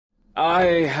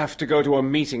I have to go to a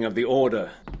meeting of the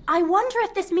Order. I wonder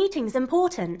if this meeting's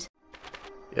important.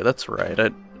 Yeah, that's right.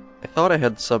 I thought I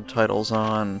had subtitles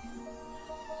on.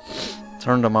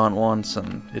 Turned them on once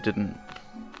and it didn't...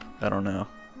 I don't know.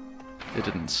 It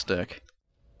didn't stick.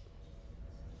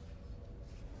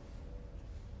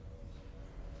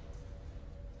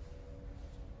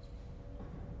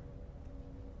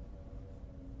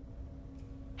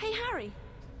 Hey, Harry.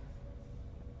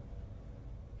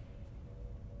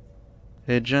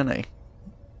 Hey, Jenny. Are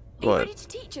you What? ready to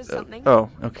teach us something? Oh,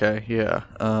 okay,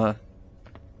 yeah.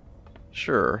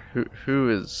 Sure.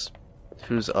 Who's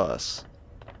us?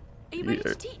 Are you ready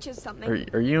to teach us something?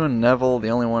 Are you and Neville the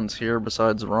only ones here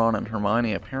besides Ron and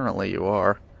Hermione? Apparently you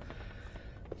are.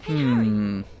 Hey,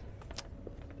 Harry.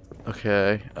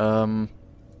 Okay,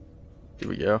 here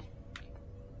we go. Are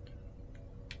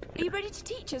you ready to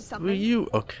teach us something? Will you?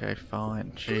 Okay,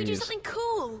 fine. Can we do Jeez. something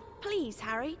cool? Please,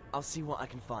 Harry. I'll see what I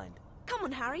can find. Come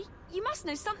on, Harry. You must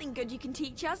know something good you can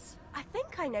teach us. I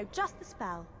think I know just the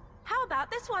spell. How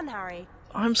about this one, Harry?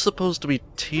 I'm supposed to be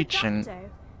teaching. Reducto.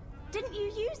 Didn't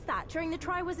you use that during the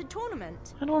Triwizard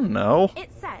tournament? I don't know.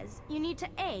 It says you need to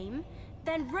aim,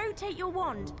 then rotate your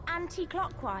wand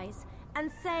anti-clockwise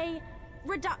and say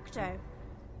Reducto.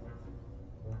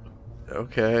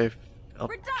 Okay, I'll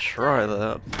Reducto. try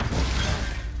that.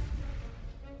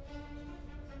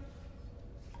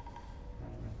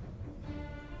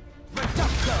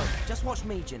 Reducto! Just watch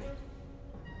me, Ginny.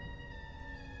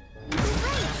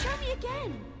 Great, show me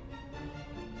again.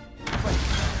 Wait,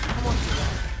 come on, Ginny.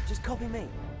 Just copy me.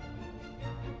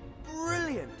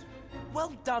 Brilliant!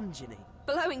 Well done, Ginny.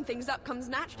 Blowing things up comes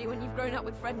naturally when you've grown up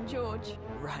with Fred and George.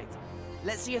 Right.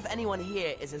 Let's see if anyone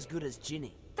here is as good as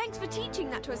Ginny. Thanks for teaching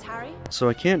that to us, Harry. So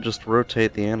I can't just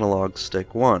rotate the analog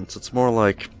stick once. It's more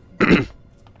like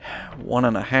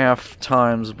 1.5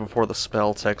 times before the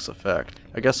spell takes effect.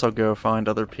 I guess I'll go find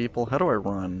other people. How do I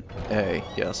run? A,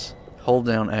 yes. Hold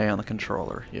down A on the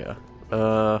controller, yeah.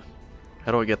 How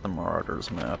do I get the Marauders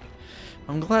map?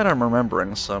 I'm glad I'm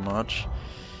remembering so much.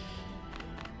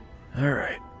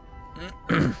 Alright.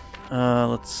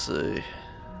 Let's see.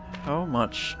 How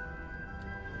much...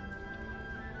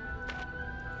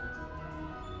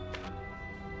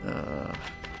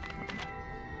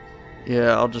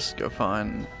 yeah, I'll just go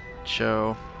find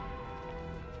Cho.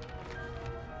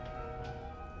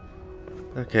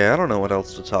 Okay, I don't know what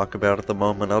else to talk about at the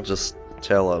moment. I'll just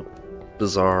tell a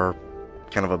bizarre,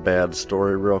 kind of a bad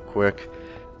story real quick.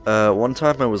 One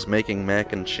time I was making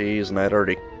mac and cheese and I'd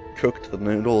already cooked the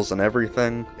noodles and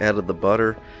everything, added the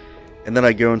butter, and then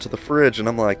I go into the fridge and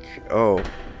I'm like, oh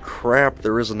crap,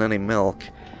 there isn't any milk.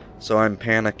 So I'm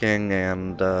panicking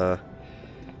and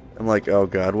I'm like, oh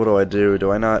god, what do I do?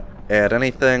 Do I not add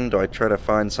anything? Do I try to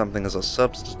find something as a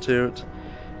substitute?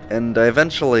 And I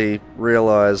eventually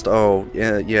realized, oh,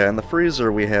 yeah, in the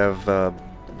freezer we have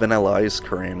vanilla ice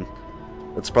cream.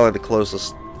 That's probably the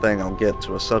closest thing I'll get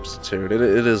to a substitute. It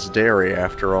is dairy,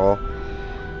 after all.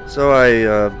 So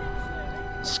I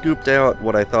scooped out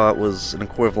what I thought was an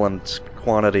equivalent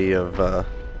quantity of,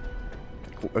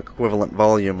 equivalent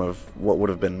volume of what would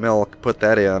have been milk, put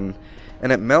that in,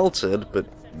 and it melted, but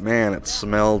man, it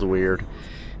smelled weird.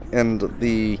 And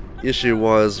the issue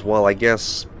was, while I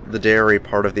guess the dairy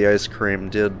part of the ice cream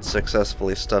did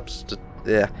successfully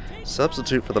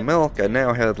substitute for the milk, I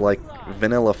now had, like,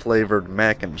 vanilla-flavored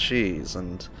mac and cheese,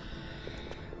 and...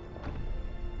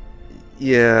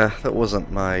 yeah, that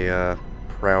wasn't my,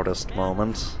 proudest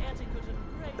moment.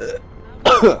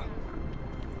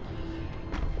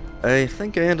 I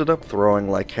think I ended up throwing,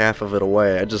 like, half of it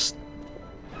away.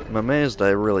 I'm amazed I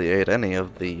really ate any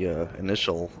of the,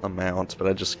 initial amount, but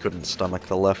I just couldn't stomach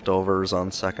the leftovers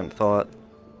on second thought.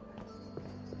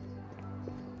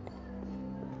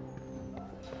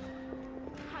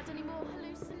 Had any more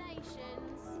hallucinations?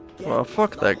 Well,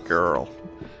 fuck that girl.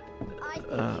 I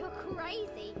think you're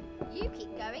crazy. You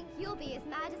keep going, you'll be as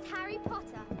mad as Harry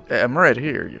Potter. Hey, I'm right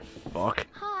here, you fuck.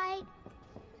 Hi.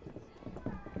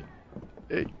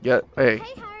 Hey. Hey, Harry.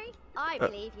 I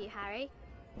believe you, Harry.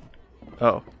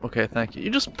 Oh, okay, thank you. You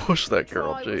just push that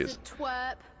girl, jeez.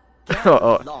 Twerp.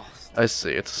 Oh, Lost. I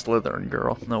see. It's a Slytherin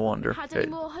girl. No wonder. Had Okay.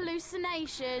 any more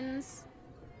hallucinations?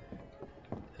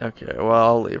 Okay, well,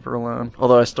 I'll leave her alone.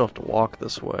 Although I still have to walk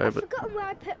this way, I've but... forgotten where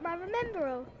I put my remember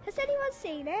all. Has anyone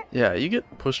seen it? yeah, you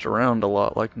get pushed around a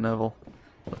lot like Neville.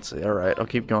 Let's see, alright, I'll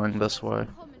keep going this way.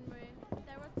 Common room.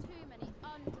 There are too many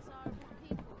undesirable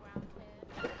people around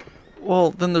here. Well,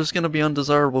 then there's gonna be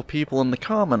undesirable people in the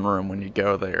common room when you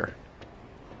go there.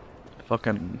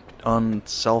 Fucking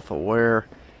unself-aware.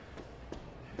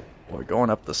 Boy, going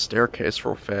up the staircase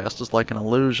real fast is like an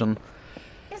illusion.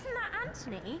 Isn't that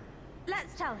Anthony?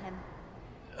 Let's tell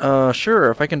him?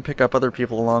 Sure, if I can pick up other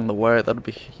people along the way, that'd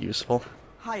be useful.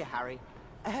 Hiya, Harry.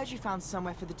 I heard you found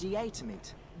somewhere for the DA to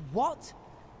meet. What?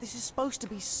 This is supposed to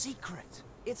be secret.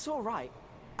 It's alright.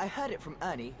 I heard it from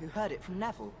Ernie, who heard it from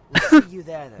Neville. We'll see you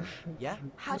there then, yeah?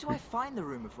 How do I find the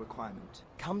room of requirement?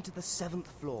 Come to the 7th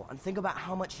floor and think about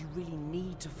how much you really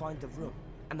need to find the room,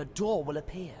 and the door will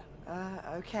appear.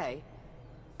 Okay.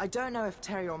 I don't know if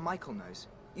Terry or Michael knows.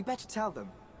 You better tell them.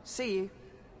 See you.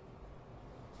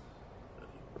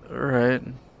 Alright,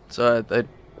 so I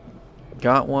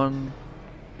got one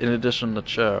in addition to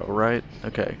Cho, right?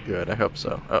 Okay, good, I hope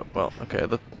so. Oh, well, okay,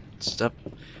 the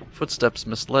footsteps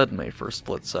misled me for a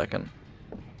split second.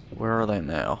 Where are they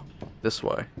now? This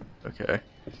way. Okay.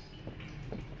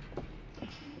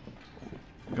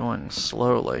 Going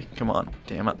slowly. Come on,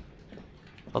 damn it.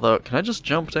 Although, can I just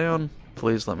jump down?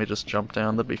 Please let me just jump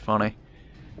down, that'd be funny.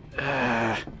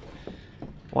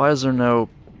 Why is there no...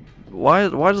 Why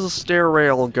does the stair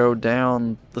rail go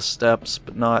down the steps,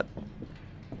 but not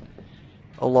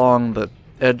along the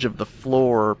edge of the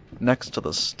floor next to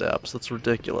the steps? That's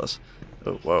ridiculous.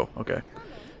 Oh, whoa, okay.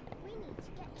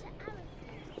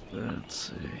 Let's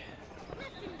see.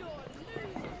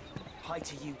 Hi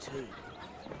to you too.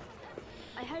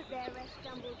 I hope they arrest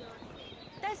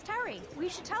Dumbledore. There's Terry. We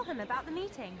should tell him about the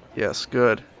meeting. Yes,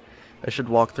 good. I should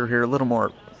walk through here a little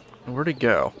more... Where'd he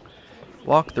go?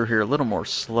 Walk through here a little more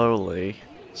slowly,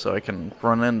 so I can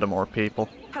run into more people.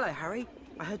 Hello, Harry.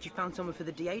 I heard you found someone for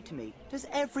the DA to meet. Does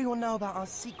everyone know about our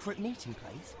secret meeting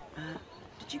place?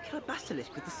 Did you kill a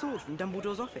basilisk with the sword from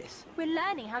Dumbledore's office? We're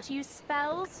learning how to use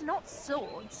spells, not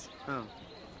swords. Oh,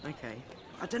 okay.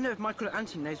 I don't know if Michael or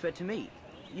Anthony knows where to meet.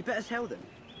 You better tell them.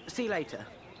 See you later.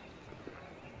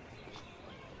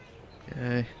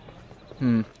 Okay.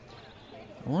 I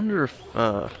wonder if,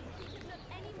 yeah.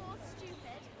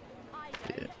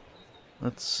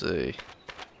 Let's see.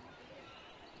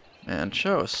 Man,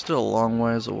 Cho is still a long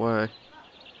ways away.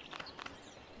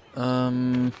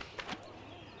 You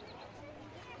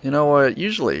know what?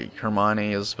 Usually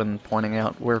Hermione has been pointing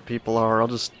out where people are. I'll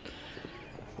just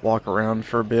walk around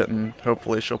for a bit and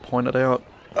hopefully she'll point it out.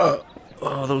 Oh,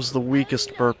 that was the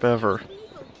weakest burp ever.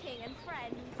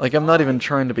 Like, I'm not even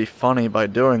trying to be funny by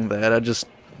doing that. I just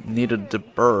needed to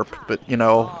burp. But, you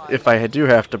know, if I do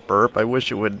have to burp, I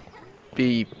wish it would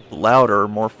be louder,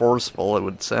 more forceful. It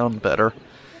would sound better.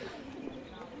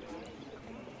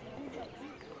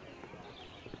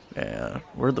 Yeah,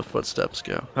 where'd the footsteps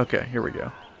go? Okay, here we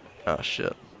go. Oh,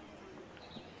 shit.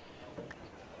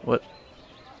 What?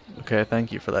 Okay,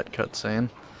 thank you for that cutscene.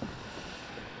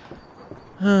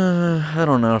 I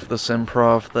don't know if this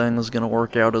improv thing is gonna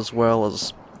work out as well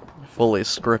as fully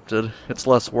scripted. It's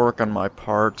less work on my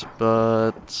part,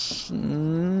 but... I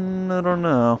don't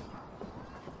know.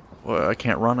 Well, I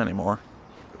can't run anymore.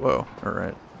 Whoa,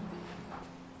 alright.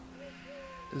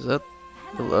 Is that...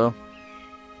 Hello?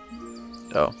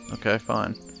 Oh, okay,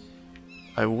 fine.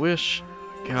 I wish...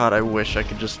 God, I wish I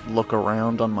could just look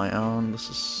around on my own. This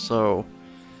is so...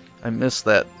 I miss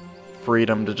that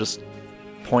freedom to just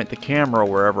point the camera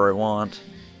wherever I want.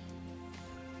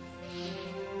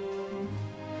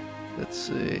 Let's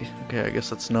see. Okay, I guess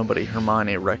that's nobody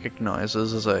Hermione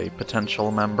recognizes as a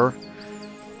potential member.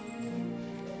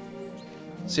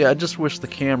 See, I just wish the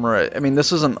camera... I mean,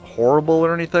 this isn't horrible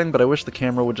or anything, but I wish the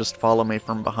camera would just follow me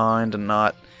from behind and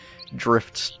not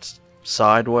drift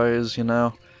sideways, you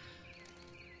know?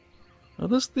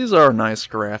 Well, these are nice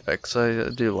graphics. I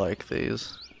do like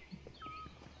these.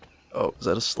 Oh, is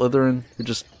that a Slytherin who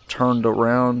just turned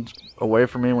around away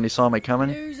from me when he saw me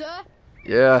coming? Loser.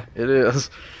 Yeah, it is.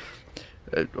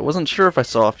 I wasn't sure if I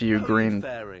saw a few green...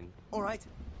 All right.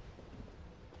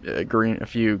 a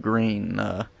few green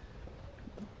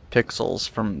pixels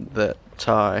from that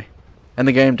tie. And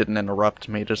the game didn't interrupt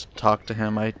me, just talk to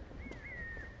him. I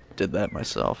did that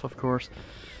myself, of course.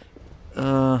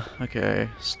 Okay.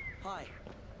 Hi.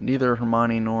 Neither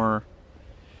Hermione nor...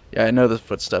 Yeah, I know the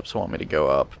footsteps want me to go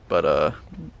up, but, I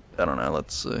don't know,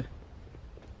 let's see.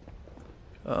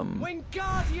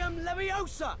 Wingardium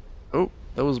Leviosa! Oh,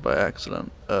 that was by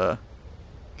accident. Can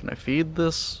I feed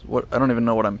this? What? I don't even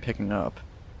know what I'm picking up.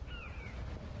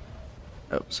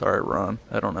 Oh, sorry, Ron.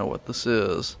 I don't know what this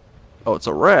is. Oh, it's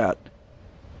a rat.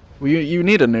 Well, you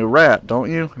need a new rat,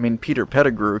 don't you? I mean, Peter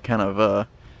Pettigrew kind of,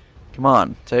 come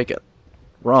on, take it.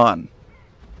 Ron.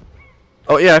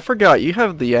 Oh, yeah, I forgot. You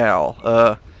have the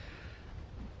owl.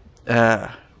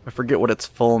 I forget what its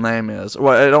full name is.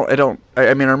 Well,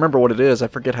 I mean, I remember what it is. I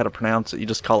forget how to pronounce it. You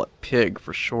just call it Pig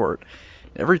for short.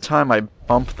 Every time I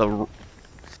bump the...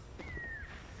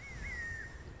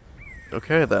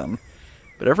 Okay, then.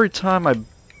 But every time I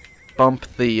bump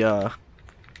the,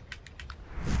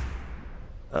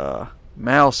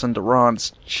 mouse into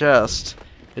Ron's chest,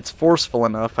 it's forceful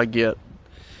enough I get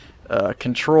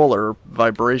controller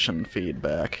vibration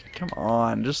feedback. Come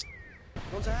on, just...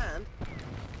 Want a hand?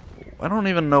 I don't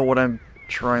even know what I'm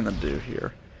trying to do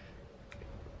here.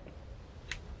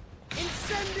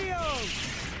 Incendio!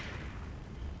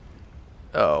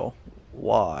 Oh,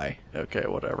 why? Okay,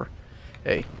 whatever.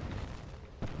 Hey.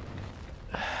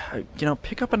 You know,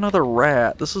 pick up another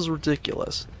rat. This is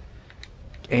ridiculous.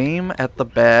 Aim at the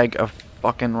bag of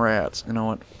fucking rats. You know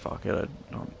what? Fuck it. I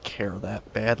don't care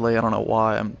that badly. I don't know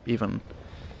why I'm even...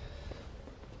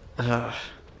 Oh,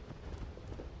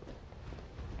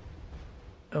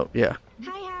 yeah.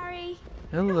 Hi, Harry.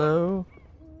 Hello.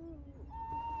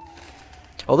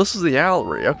 Oh, this is the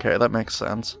owlery. Okay, that makes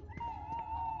sense.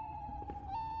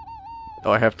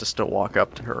 Oh, I have to still walk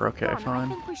up to her. Okay, Ron,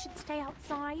 fine. I think we should stay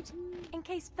outside, in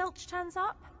case Filch turns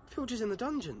up. Filch is in the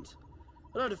dungeons.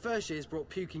 I know the first year's brought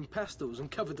puking pastels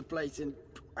and covered the place in...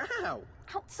 Ow!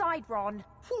 Outside, Ron.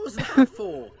 What was that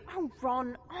for? Oh,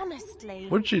 Ron, honestly.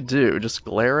 What did you do? Just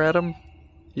glare at him?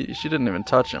 She didn't even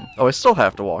touch him. Oh, I still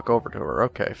have to walk over to her.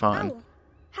 Okay, fine. Oh,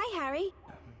 hi, Harry.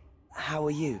 How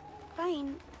are you?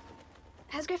 Fine.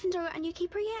 Has Gryffindor got a new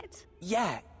keeper yet?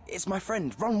 Yeah, it's my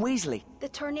friend, Ron Weasley. The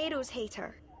Tornadoes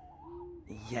hater.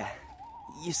 Yeah.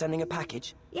 You sending a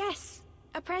package? Yes,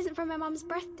 a present for my mum's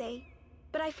birthday.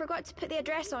 But I forgot to put the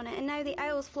address on it, and now the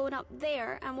owl's flown up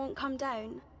there and won't come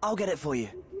down. I'll get it for you.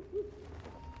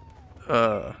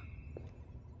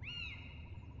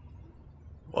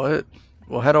 What?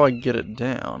 Well, how do I get it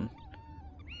down?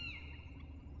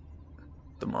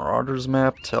 The Marauders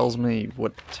map tells me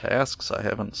what tasks I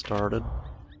haven't started.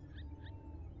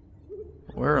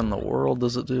 Where in the world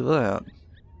does it do that?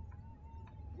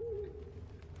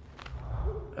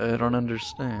 I don't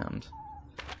understand.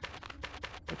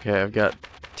 Okay, I've got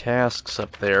tasks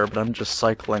up there, but I'm just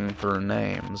cycling through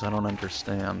names. I don't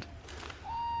understand.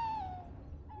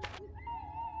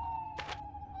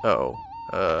 Oh,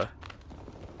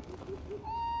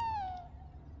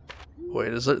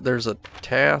 wait, is it? There's a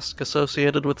task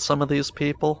associated with some of these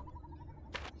people?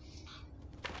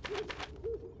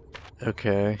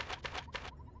 Okay.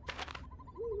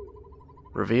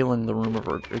 Revealing the room of...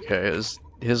 Okay,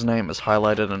 his name is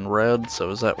highlighted in red, so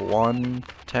is that one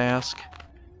task?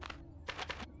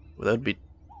 Well, that'd be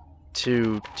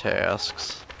 2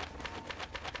 tasks.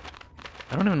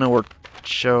 I don't even know where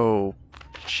Cho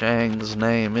Chang's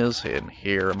name is in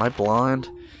here. Am I blind?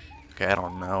 Okay, I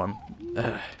don't know.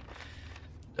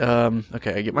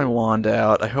 Okay, I get my wand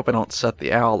out. I hope I don't set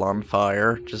the owl on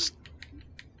fire. Just...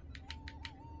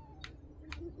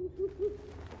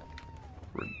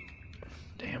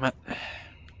 Damn it.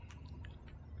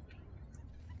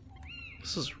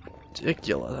 This is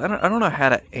ridiculous. I don't know how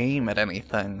to aim at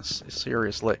anything.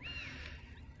 Seriously.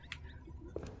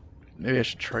 Maybe I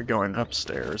should try going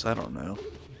upstairs. I don't know.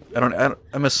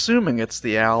 I'm assuming it's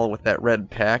the owl with that red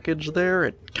package there.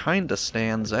 It kinda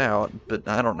stands out, but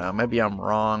I don't know. Maybe I'm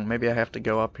wrong. Maybe I have to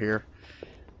go up here.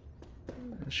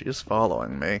 She is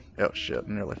following me. Oh shit,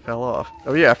 I nearly fell off.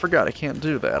 Oh yeah, I forgot. I can't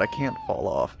do that. I can't fall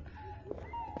off.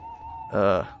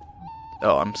 Oh,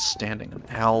 I'm standing in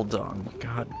owl dung.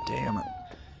 God damn it.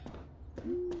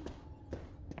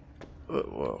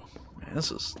 Whoa. Man,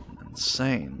 this is an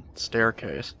insane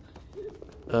staircase.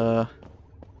 Well,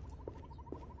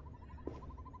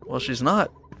 she's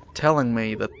not telling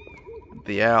me that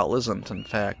the owl isn't, in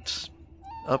fact,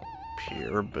 up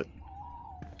here, but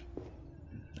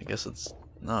I guess it's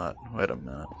not. Wait a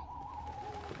minute.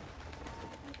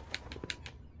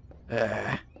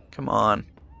 Come on.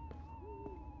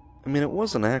 I mean, it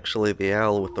wasn't actually the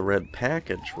owl with the red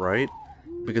package, right?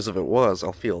 Because if it was,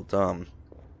 I'll feel dumb.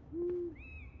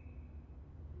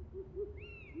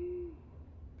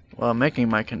 Well, I'm making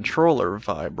my controller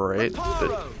vibrate,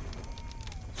 but...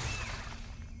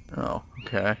 Oh,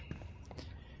 okay.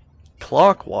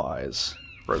 Clockwise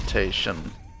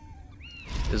rotation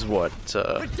is what,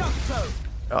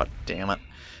 Oh, damn it.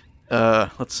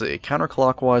 Let's see.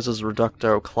 Counterclockwise is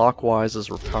Reducto, clockwise is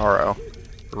Reparo.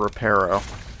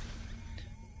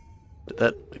 Did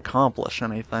that accomplish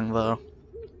anything, though?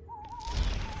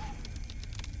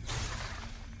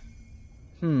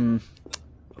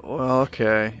 Well,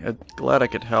 okay. I'm glad I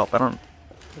could help. I don't...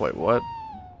 Wait, what?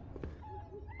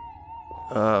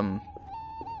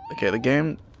 Okay, the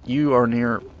game... You are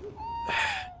near...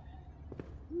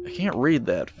 I can't read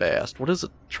that fast. What is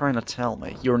it trying to tell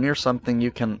me? You're near something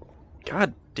you can...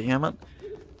 God damn it.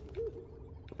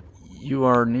 You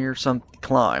are near some...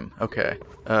 Climb. Okay.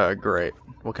 Great.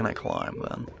 What can I climb,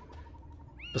 then?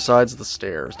 Besides the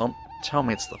stairs. Don't tell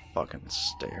me it's the fucking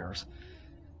stairs.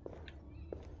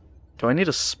 Do I need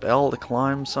a spell to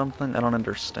climb something? I don't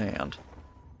understand.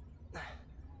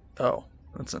 Oh,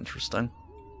 that's interesting.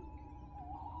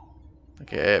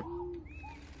 Okay.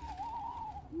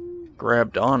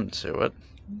 Grabbed onto it.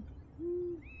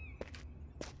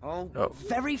 Oh,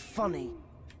 very funny.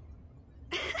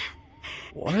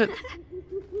 What?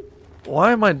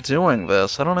 Why am I doing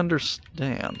this? I don't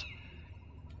understand.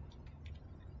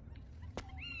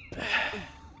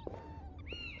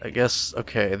 I guess,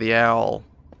 okay, the owl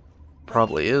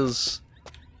probably is.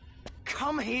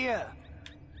 Come here.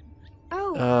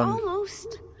 Oh,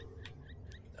 almost.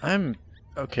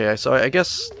 Okay, so I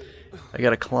guess I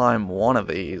gotta climb one of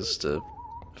these to,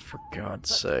 for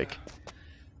God's sake.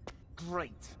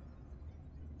 Great.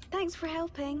 Thanks for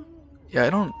helping. Yeah, I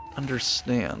don't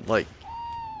understand. Like,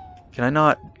 can I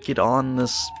not get on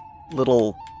this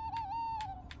little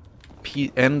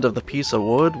end of the piece of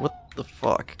wood? What the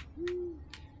fuck?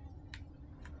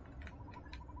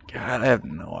 God, I have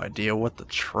no idea what to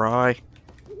try.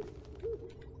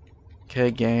 Okay,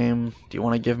 game. Do you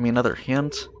want to give me another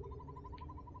hint?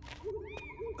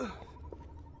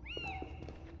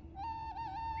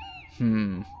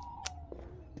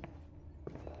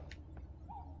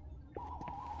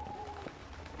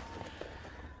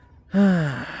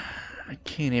 I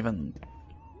can't even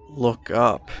look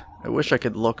up. I wish I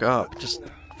could look up, just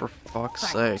for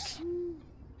fuck's sake.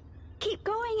 Keep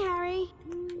going, Harry.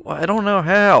 Well, I don't know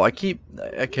how. I keep...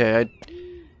 Okay,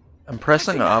 I'm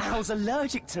pressing up, I was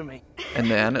allergic to me. and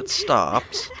then it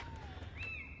stops.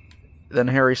 Then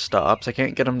Harry stops. I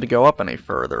can't get him to go up any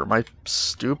further. Am I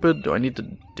stupid? Do I need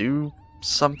to do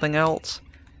something else?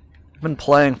 I've been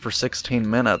playing for 16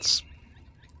 minutes.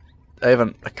 I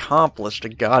haven't accomplished a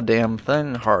goddamn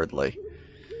thing, hardly.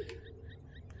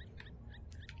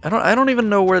 I don't even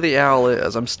know where the owl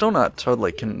is. I'm still not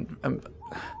totally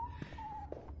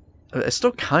I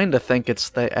still kind of think it's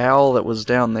the owl that was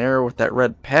down there with that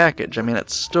red package. I mean, it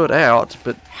stood out,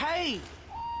 but... Hey!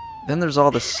 Then there's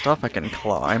all this stuff I can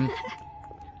climb.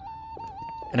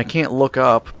 And I can't look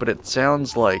up, but it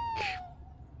sounds like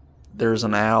there's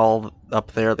an owl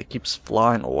up there that keeps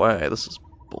flying away. This is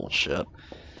bullshit.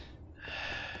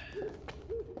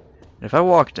 If I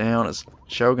walk down, is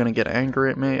Joe gonna get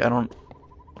angry at me? I don't...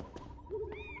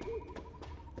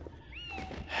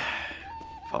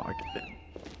 Fuck.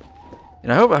 You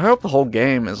know, I hope the whole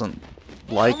game isn't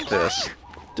like this.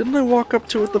 Didn't I walk up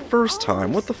to it the first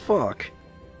time? What the fuck?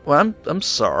 Well, I'm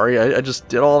sorry. I just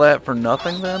did all that for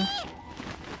nothing then?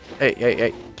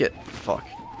 Hey, get... Fuck.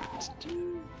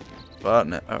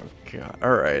 Button it. Oh, God.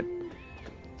 Alright.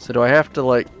 So do I have to,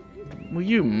 like... Will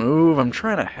you move? I'm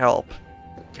trying to help.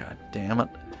 God damn it.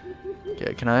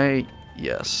 Okay, can I...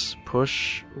 Yes.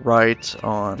 Push right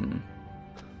on...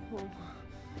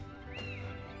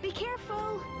 Be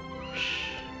careful.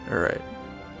 Alright.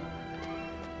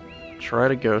 Try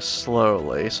to go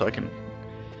slowly so I can...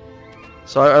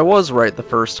 So I was right the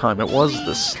first time. It was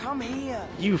this... Come here.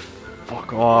 You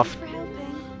fuck off. For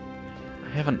helping. I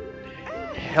haven't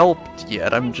helped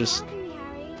yet. I'm just...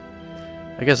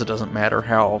 I guess it doesn't matter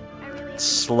how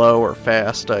slow or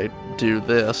fast I do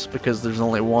this, because there's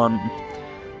only one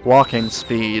walking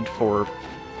speed for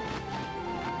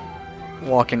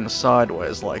walking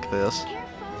sideways like this.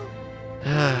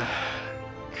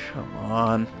 Come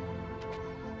on.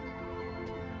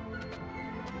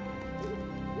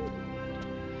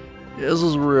 This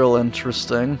is real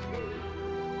interesting.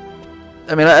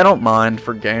 I mean, I don't mind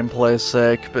for gameplay's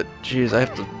sake, but geez, I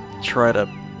have to try to...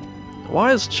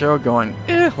 Why is Cho going,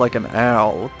 like an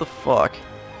owl? What the fuck?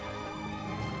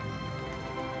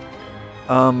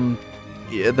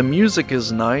 Yeah, the music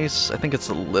is nice. I think it's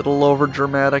a little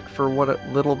over-dramatic for what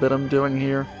little bit I'm doing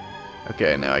here.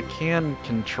 Okay, now I can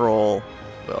control,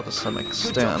 well, to some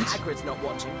extent, Hagrid's not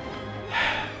watching.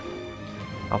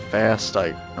 how fast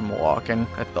I'm walking.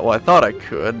 I thought I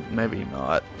could, maybe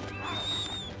not.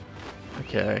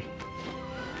 Okay.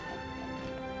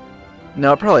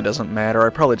 No, it probably doesn't matter. I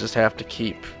probably just have to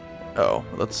keep... Oh,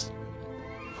 that's...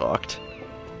 fucked.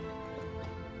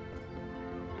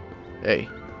 Hey.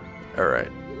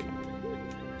 Alright.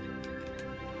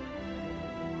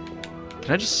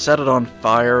 Can I just set it on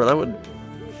fire? That would...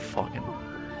 fucking...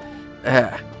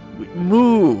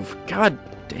 Move! God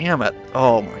damn it.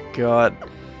 Oh my god.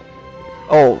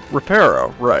 Oh,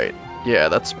 Reparo. Right. Yeah,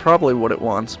 that's probably what it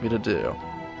wants me to do.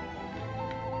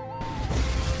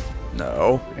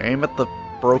 No. Aim at the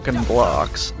broken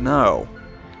blocks. No.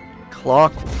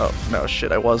 Oh, no,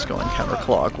 shit, I was going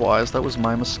counterclockwise. That was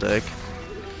my mistake.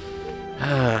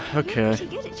 Okay. Pretty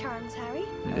good at charms, Harry.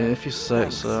 If you say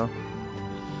so.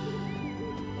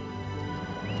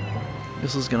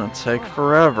 This is gonna take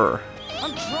forever.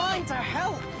 I'm trying to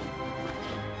help.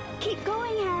 Keep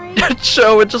going, Harry.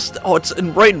 Cho, it's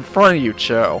right in front of you,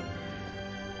 Cho.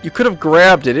 You could have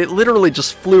grabbed it. It literally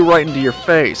just flew right into your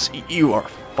face. You are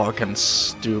fucking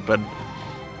stupid.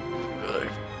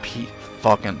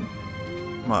 Fucking...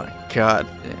 My god.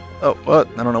 Oh, what?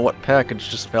 I don't know what package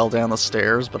just fell down the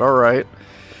stairs, but alright.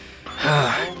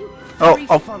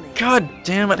 Oh, god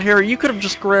damn it, Harry. You could have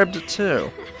just grabbed it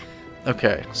too.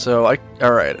 Okay, so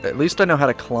alright, at least I know how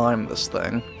to climb this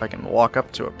thing. If I can walk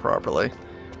up to it properly.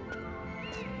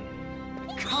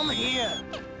 Come here.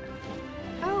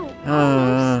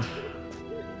 Oh.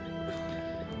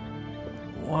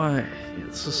 Why?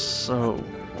 This is so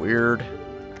weird.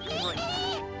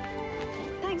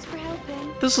 Thanks for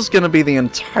helping. This is gonna be the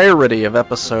entirety of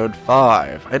episode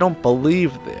 5. I don't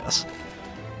believe this.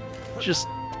 Just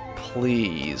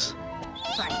please.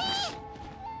 Thanks.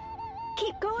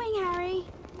 Keep going, Harry.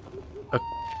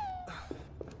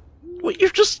 Wait,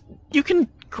 you can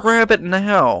grab it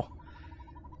now.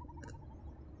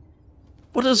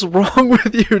 What is wrong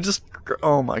with you?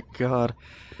 Oh my god.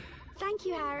 Thank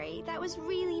you, Harry. That was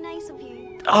really nice of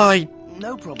you.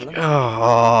 No problem.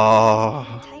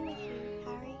 Oh. Time with you,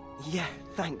 Harry. Yeah,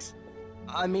 thanks.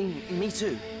 I mean, me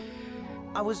too.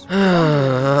 I was. Oh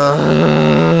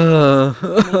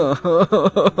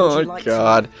like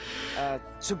god.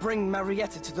 To bring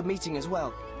Marietta to the meeting as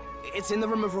well. It's in the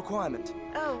room of requirement.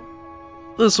 Oh.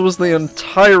 This was the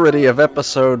entirety of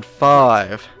episode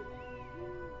 5.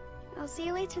 I'll see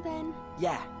you later then.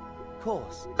 Yeah, of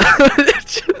course.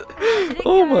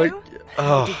 Oh my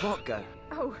How did god. what go?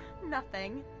 Oh,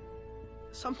 nothing.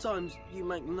 Sometimes you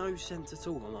make no sense at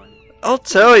all, Hermione. I'll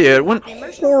tell you, it went The emotional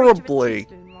reach of a horribly.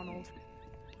 teaspoon, Ronald.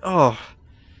 Oh.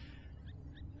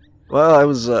 Well, I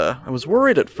was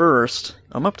worried at first.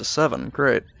 I'm up to 7,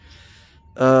 great.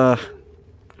 I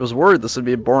was worried this would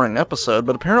be a boring episode,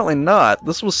 but apparently not.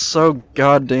 This was so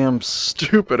goddamn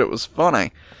stupid, it was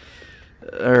funny.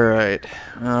 Alright.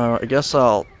 I guess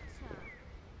I'll...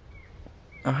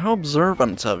 How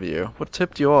observant of you. What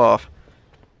tipped you off?